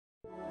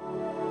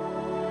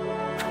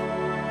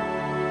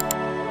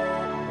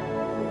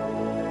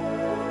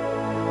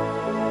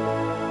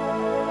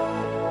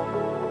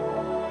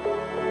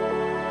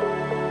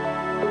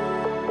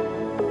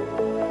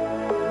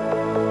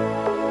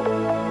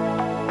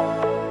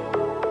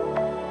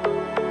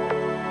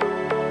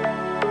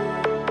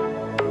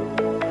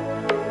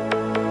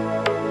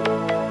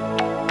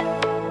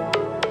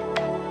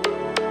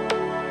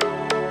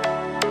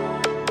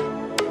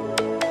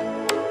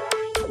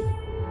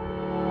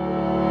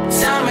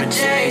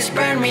days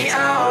burn me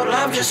out,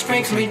 love just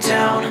brings me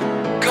down.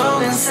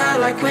 Cold inside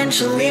like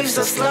windshield leaves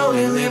that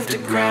slowly leave the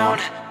ground.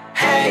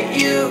 Hey,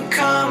 you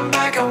come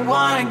back, I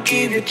wanna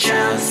give you a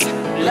chance.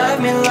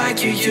 Love me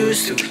like you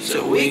used to,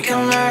 so we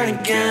can learn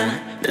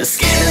again. The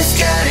skin is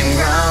getting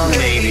brown,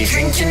 baby,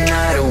 drink your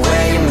night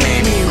away.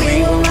 Maybe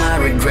we will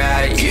not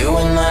regret it, you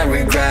will not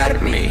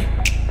regret me.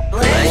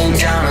 Laying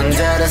down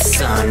under the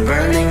sun,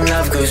 burning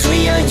love cause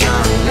we are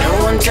young.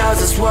 No one tells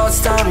us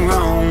what's done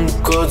wrong,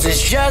 cause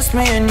it's just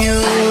me and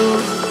you.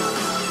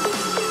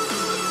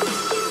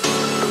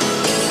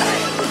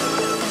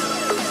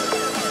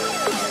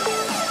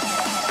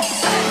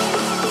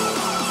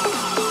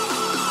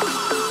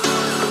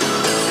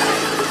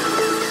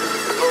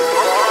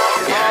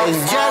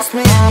 It's just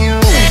me and you.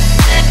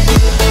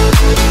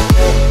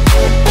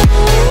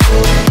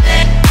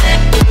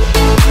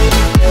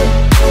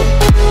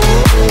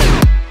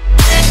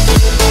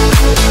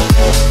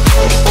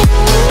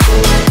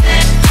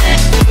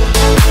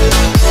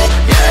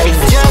 Yeah,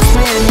 it's just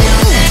me and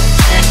you.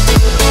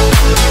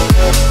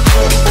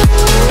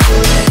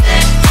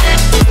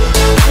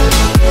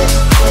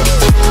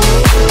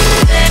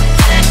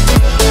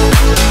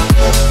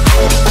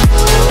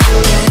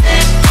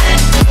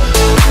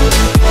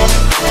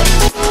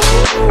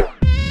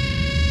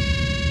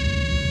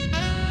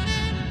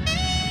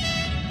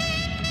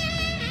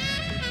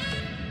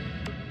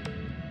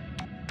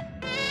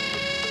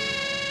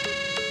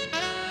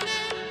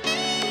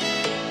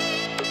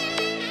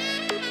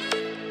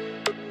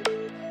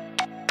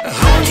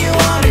 Hold you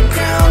on the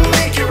ground,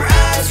 make your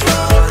eyes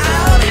roll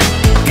out.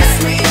 Kiss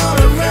me all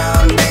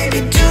around, baby,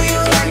 do you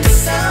like the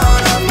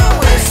sound of my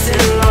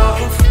wasted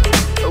love?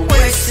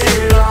 Wasted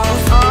love,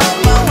 of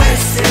my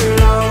wasted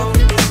love.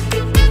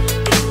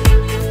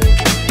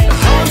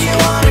 Hold you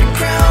on the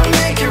ground,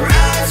 make your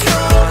eyes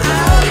roll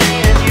out.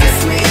 Kiss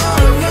me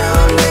all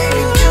around,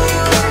 baby, do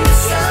you like the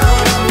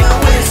sound of my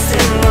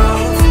wasted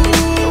love?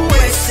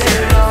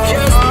 Wasted love,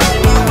 just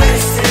my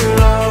wasted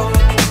love.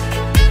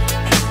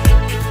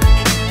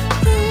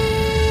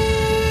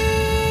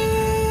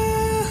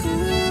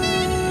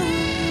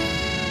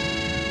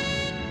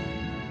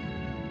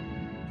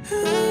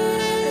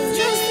 It's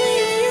just me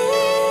and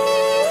you.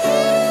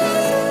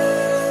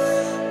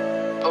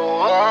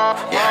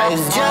 Yeah,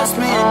 it's just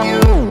me and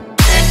you.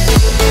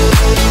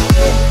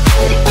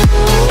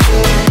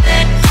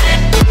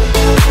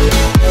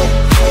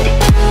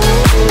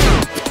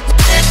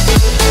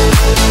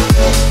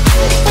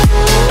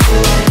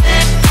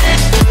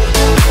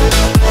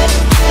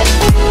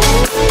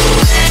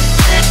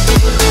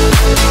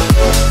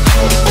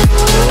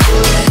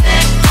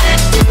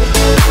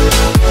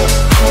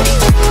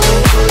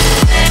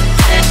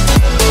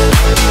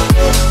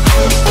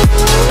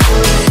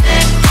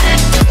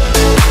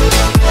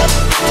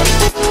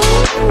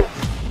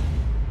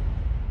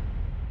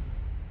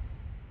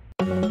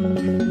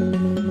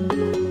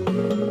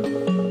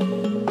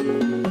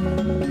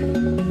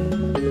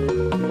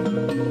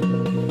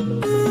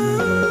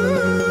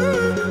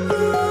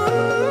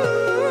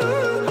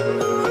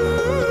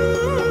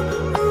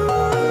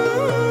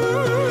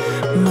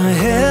 My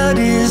head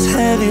is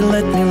heavy,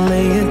 let me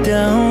lay it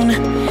down.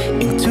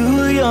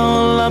 Into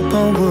your lap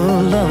I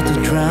would love to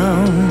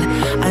drown.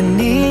 I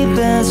need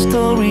that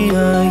story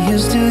I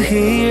used to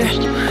hear,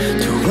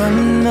 to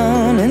run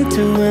on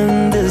into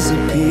and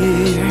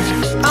disappear.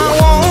 I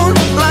won't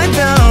lie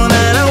down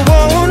and I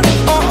won't,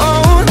 I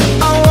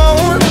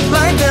won't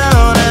lie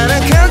down. And I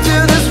can't do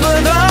this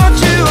without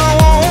you. I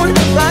won't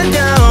lie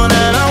down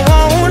and I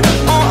won't,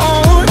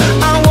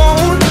 I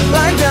won't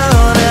lie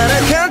down. And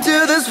I can't do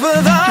this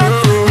without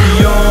you.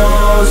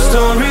 Your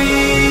stories,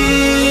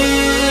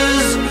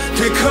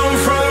 they come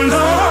from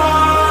the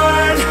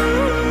heart.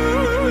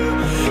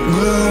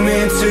 Glue me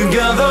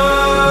together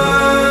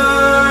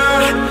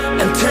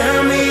and tear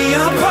me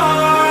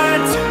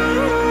apart.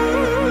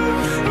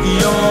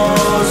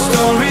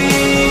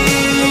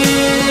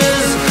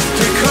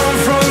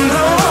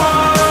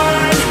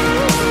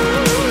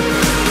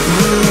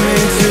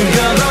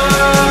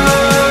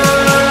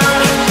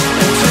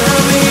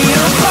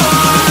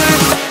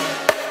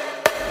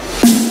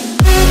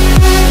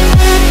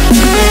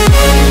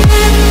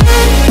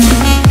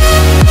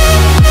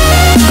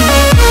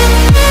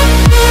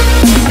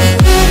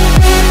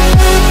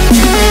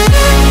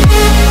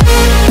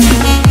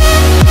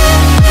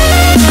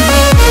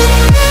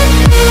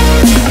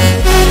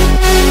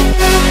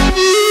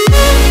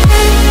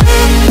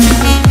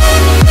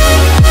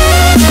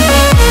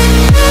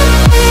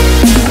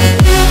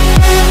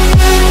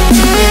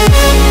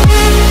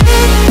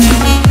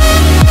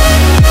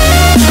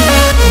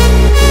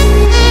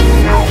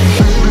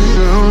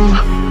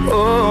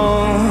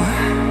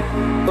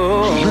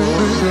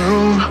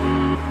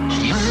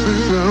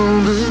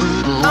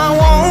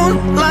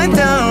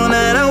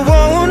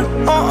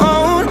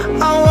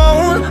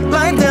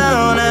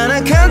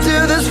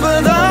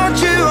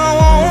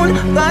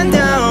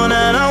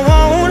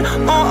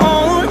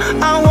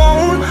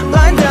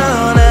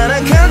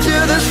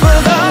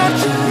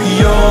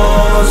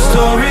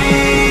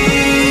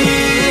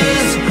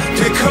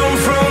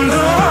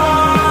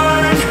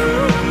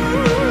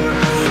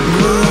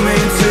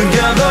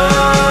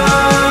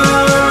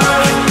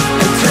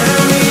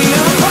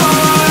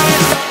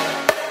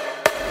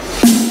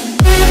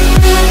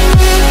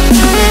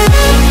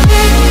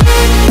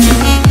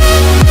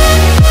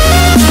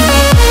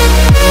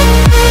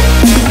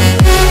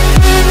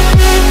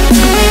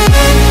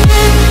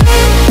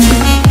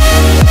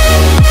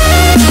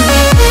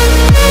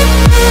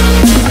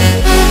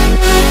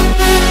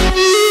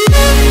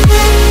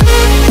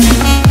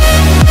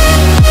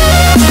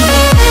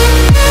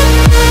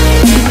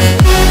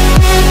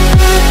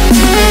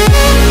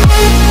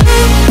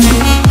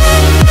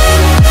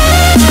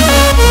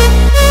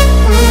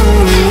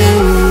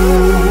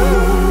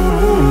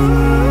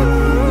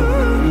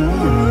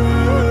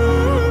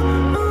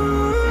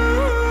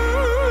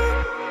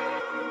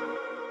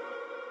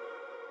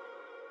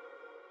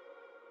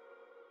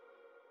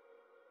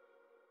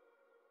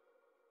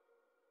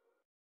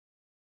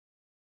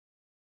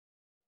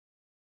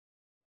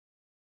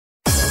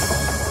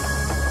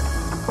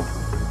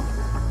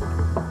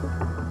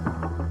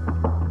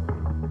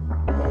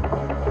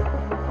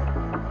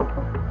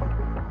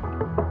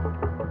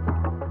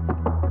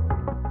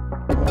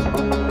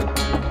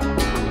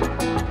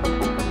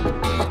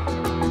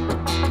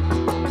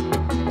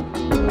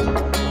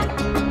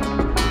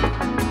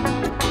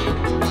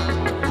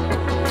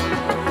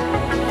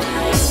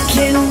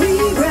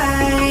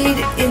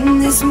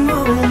 this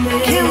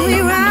moment. Can we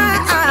ride?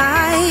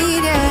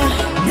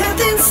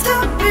 Nothing's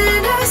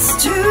stopping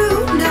us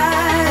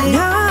tonight.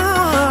 No,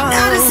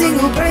 not a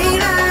single brake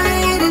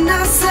light in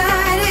our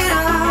sight.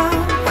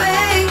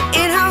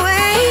 In our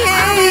way,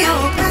 I'll be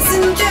your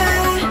passenger.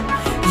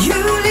 You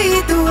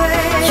lead the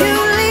way. You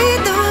lead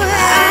the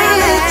way. I'll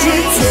let you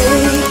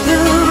take the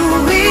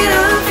wheel.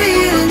 I'm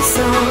feeling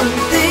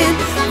something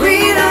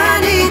real. I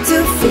need to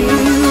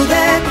feel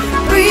that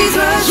breeze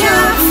rush.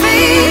 You're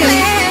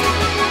feeling.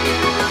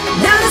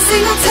 Not a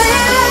single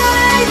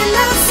taillight in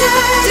our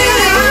sight. Do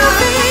you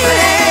feel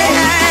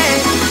it?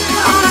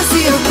 All I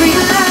see are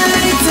green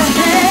lights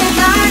ahead.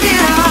 Light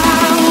it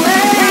our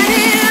way. Light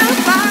it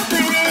up our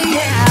way,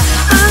 yeah.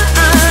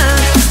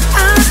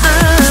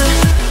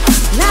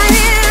 Light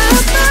it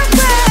up our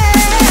way.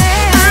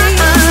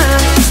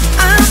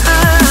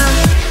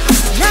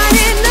 Light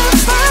it up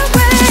our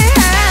way.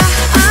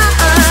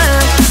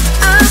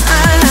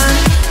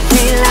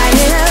 They light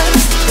it up.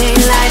 They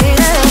light it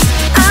up.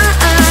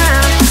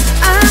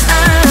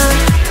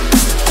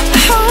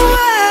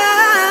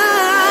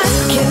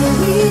 Can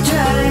we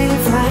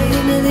drive right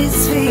into this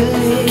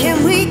feeling? Can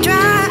we drive?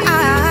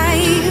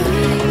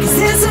 'Cause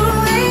there's no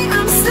way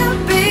I'm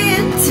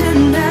stopping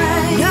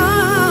tonight. No,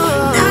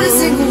 not a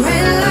single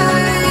red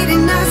light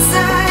in our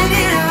sight.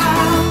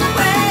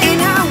 In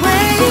our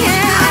way,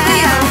 yeah. I'll be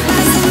our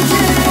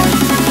passenger.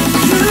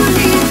 You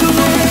lead the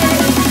way.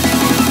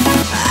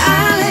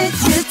 I'll let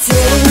you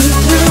take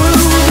the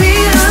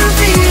wheel. I'm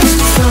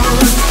feeling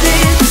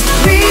something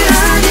real.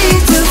 I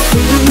need to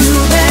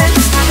feel that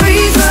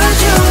breeze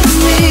rush over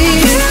me.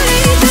 You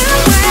lead the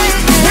way.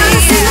 Not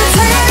a single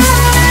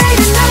taillight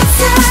in our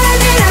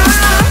sight. In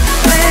our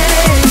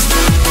way,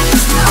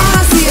 all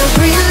I see are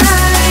green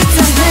lights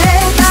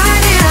ahead.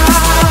 Light it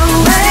our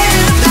way.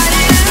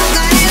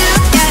 Light it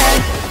up, yeah.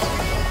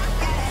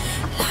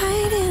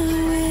 Light it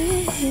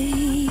away.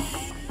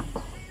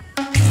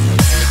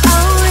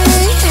 Away,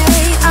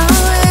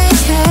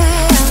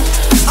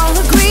 all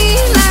the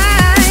green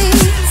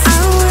lights.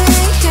 Away,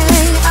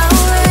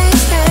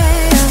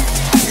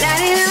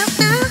 light it up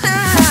now.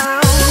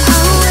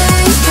 Away,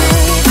 all the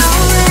green lights.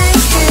 Away, light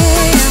it up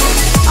away.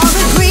 Away, all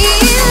the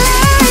green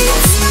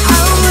lights.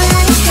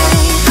 Away, light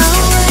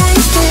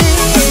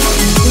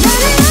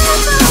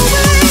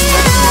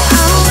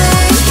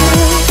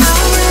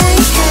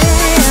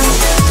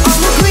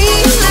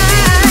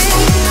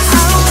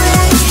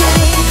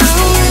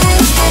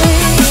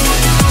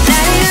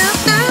it up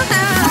now.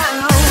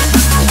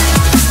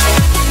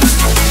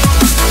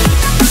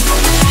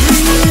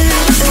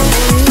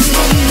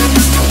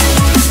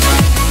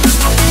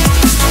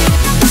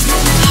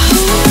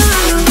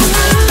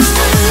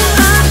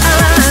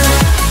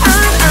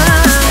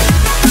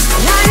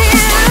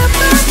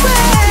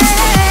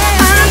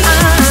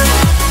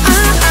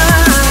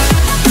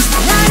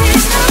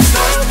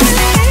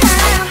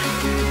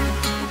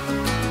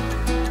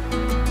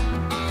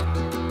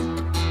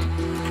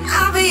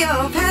 I'll be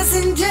your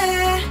passenger.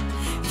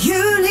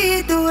 You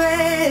lead the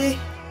way.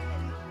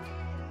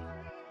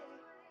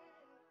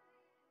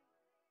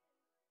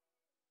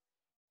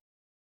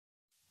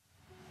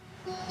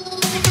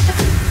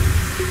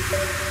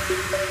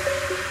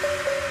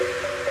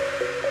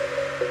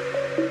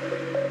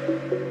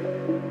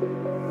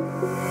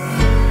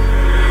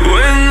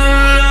 When the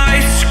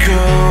lights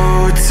go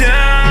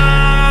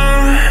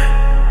down,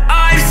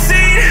 I've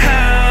seen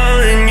hell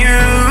in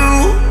you,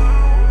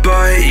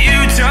 but you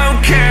don't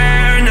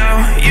care, no,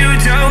 you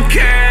don't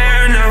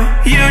care, no.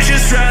 You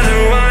just rather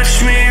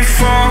watch me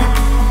fall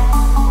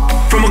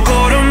from a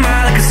quarter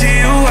mile. I can see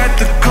you at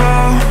the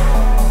call.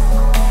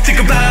 Think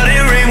about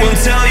it, ring won't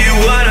tell you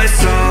what I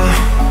saw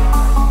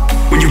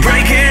when you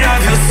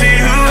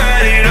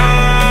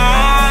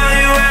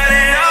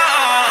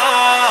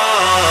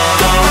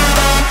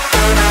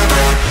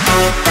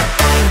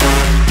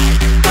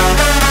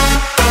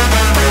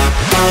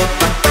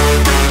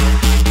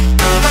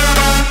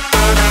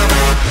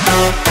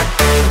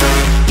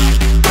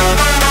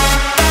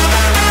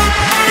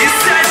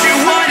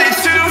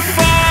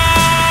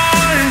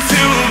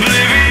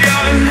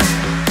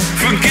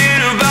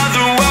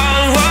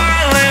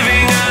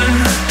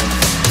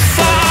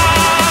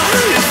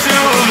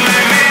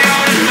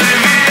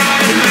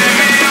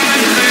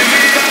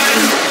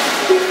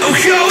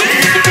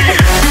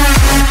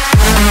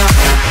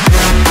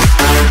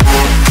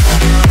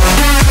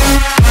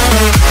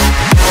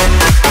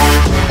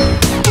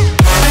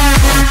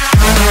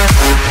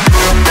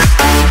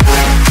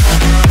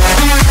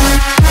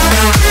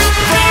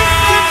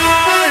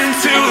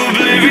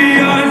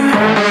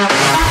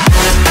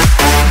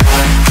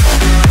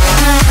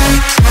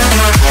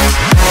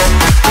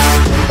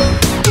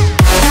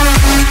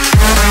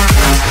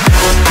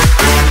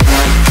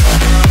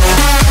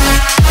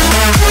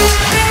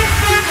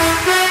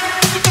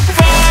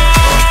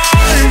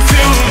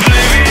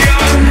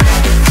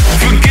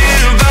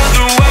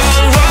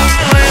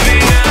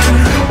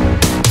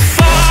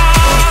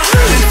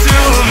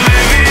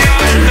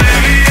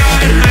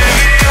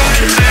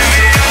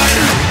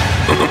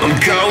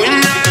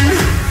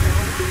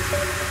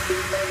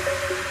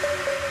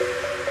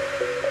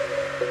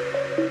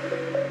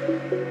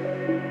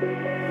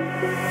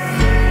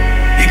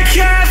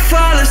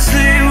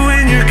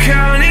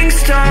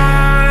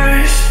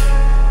stars.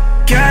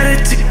 Get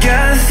it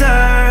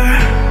together.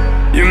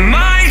 Your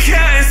mind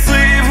can't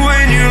sleep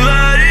when you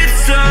let it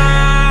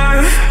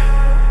serve.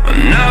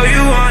 Now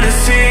you wanna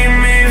see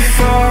me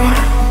fall.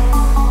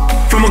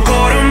 From a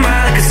quarter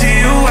mile I can see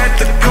you at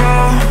the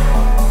call.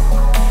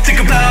 Think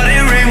about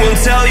it, ring won't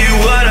tell you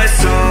what I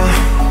saw.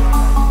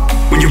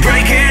 When you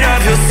break it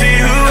up, you'll see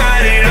who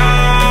had it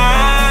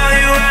all.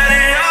 You had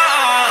it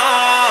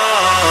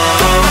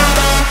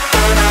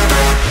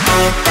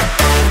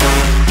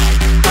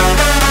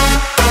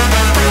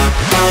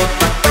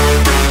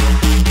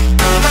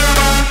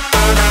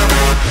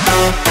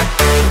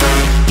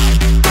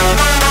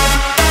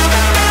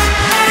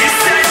You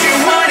said you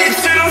wanted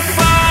to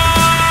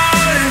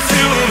fall into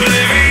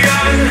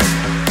oblivion.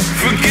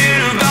 Forget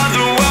about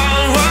the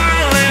world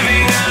we're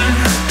living in.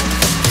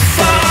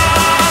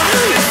 Fall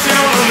into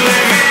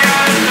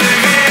oblivion,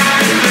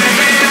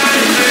 oblivion.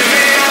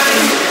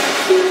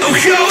 I'm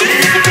going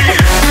in.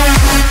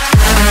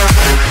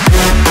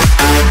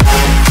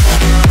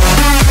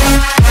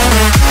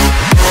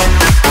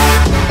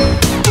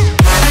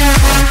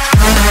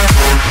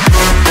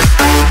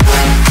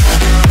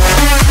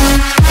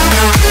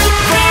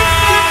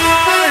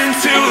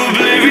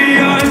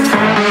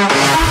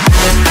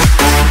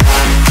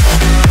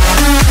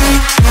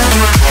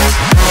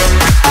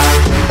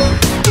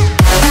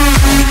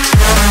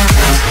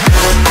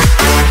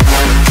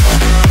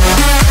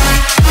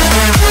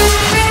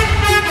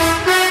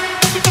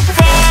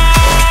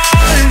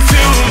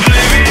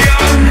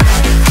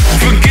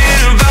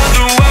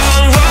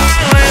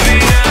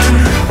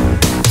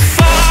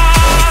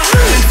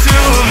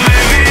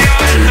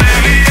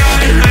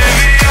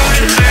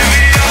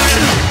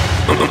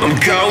 I'm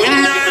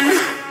going in.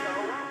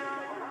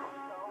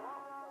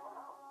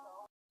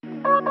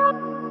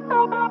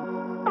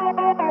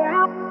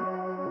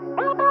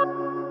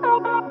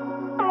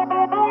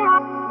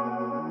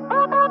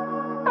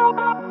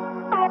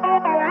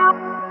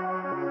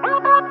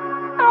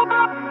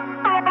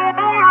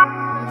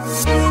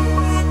 Thank you.